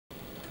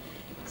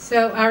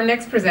So our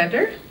next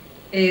presenter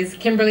is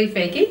Kimberly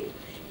Foecke.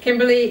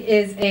 Kimberly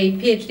is a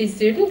PhD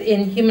student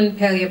in human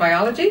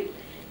paleobiology.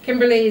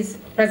 Kimberly's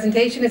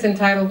presentation is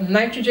entitled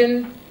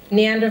Nitrogen,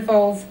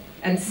 Neanderthals,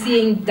 and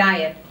Seeing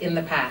Diet in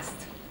the Past.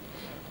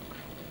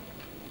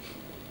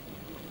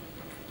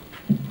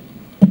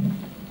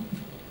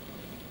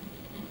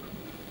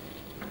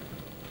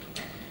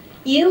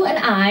 You and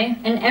I,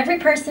 and every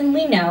person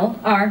we know,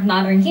 are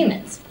modern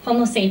humans,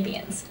 Homo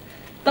sapiens.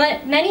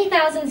 But many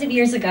thousands of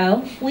years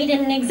ago, we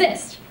didn't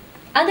exist.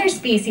 Other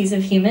species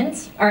of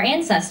humans, our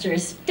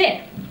ancestors,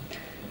 did.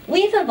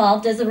 We've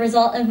evolved as a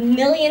result of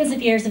millions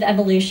of years of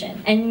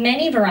evolution and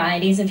many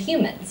varieties of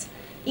humans.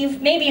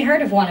 You've maybe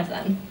heard of one of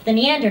them, the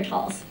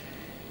Neanderthals.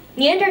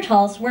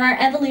 Neanderthals were our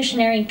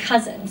evolutionary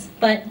cousins,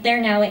 but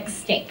they're now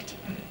extinct.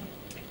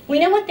 We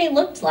know what they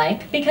looked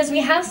like because we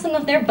have some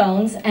of their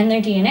bones and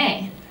their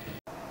DNA.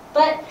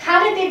 But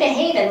how did they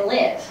behave and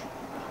live?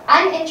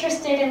 I'm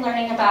interested in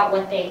learning about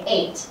what they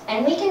ate,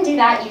 and we can do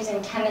that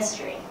using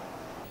chemistry.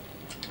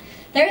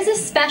 There is a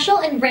special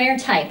and rare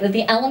type of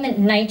the element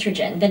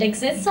nitrogen that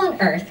exists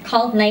on Earth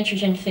called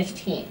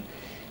nitrogen-15.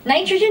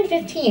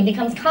 Nitrogen-15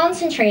 becomes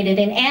concentrated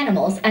in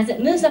animals as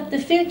it moves up the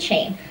food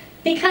chain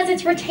because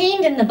it's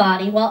retained in the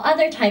body while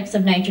other types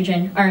of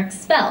nitrogen are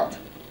expelled.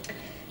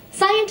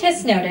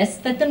 Scientists notice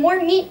that the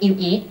more meat you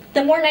eat,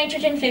 the more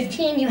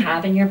nitrogen-15 you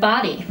have in your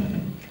body.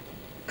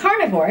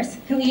 Carnivores,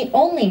 who eat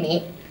only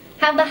meat,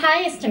 have the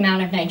highest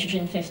amount of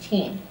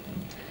nitrogen-15.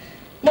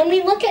 When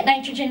we look at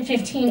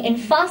nitrogen-15 in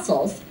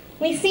fossils,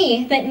 we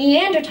see that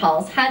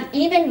Neanderthals have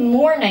even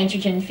more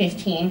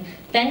nitrogen-15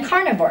 than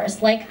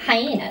carnivores, like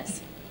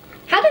hyenas.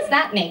 How does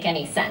that make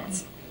any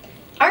sense?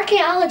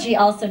 Archaeology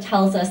also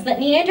tells us that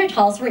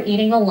Neanderthals were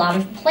eating a lot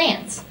of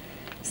plants.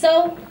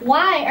 So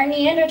why are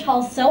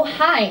Neanderthals so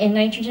high in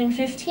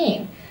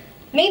nitrogen-15?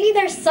 Maybe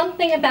there's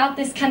something about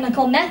this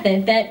chemical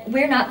method that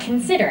we're not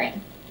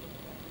considering.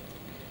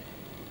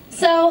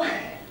 So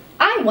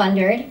I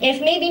wondered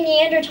if maybe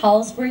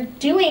Neanderthals were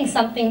doing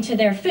something to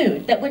their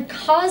food that would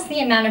cause the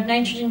amount of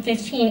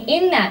nitrogen-15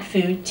 in that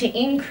food to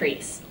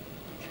increase.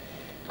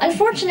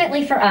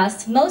 Unfortunately for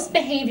us, most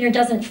behavior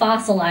doesn't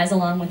fossilize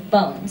along with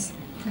bones.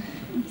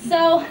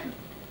 So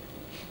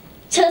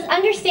to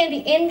understand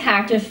the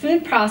impact of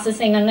food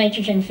processing on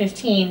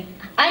nitrogen-15,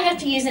 I have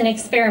to use an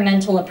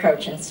experimental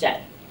approach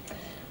instead.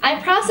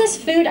 I process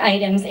food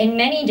items in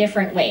many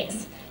different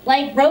ways,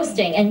 like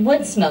roasting and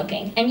wood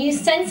smoking, and use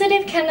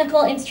sensitive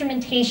chemical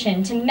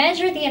instrumentation to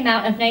measure the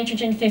amount of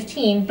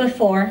nitrogen-15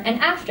 before and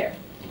after.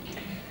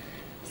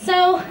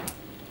 So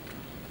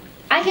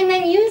I can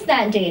then use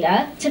that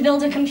data to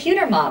build a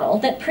computer model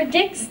that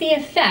predicts the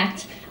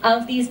effect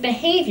of these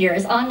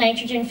behaviors on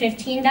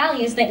nitrogen-15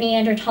 values that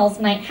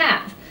Neanderthals might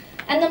have.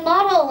 And the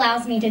model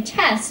allows me to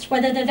test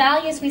whether the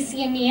values we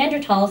see in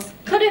Neanderthals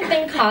could have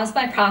been caused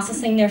by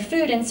processing their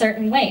food in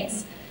certain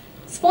ways.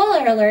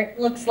 Spoiler alert,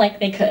 looks like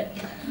they could.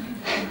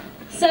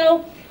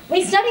 So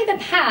we study the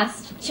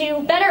past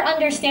to better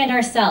understand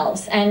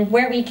ourselves and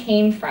where we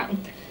came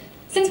from.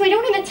 Since we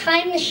don't have a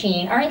time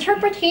machine, our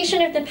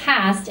interpretation of the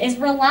past is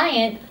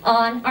reliant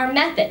on our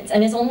methods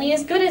and is only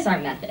as good as our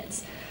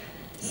methods.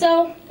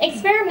 So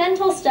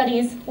experimental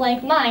studies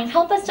like mine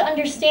help us to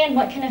understand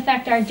what can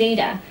affect our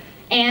data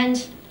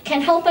and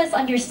can help us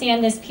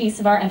understand this piece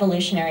of our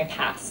evolutionary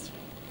past.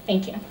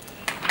 Thank you.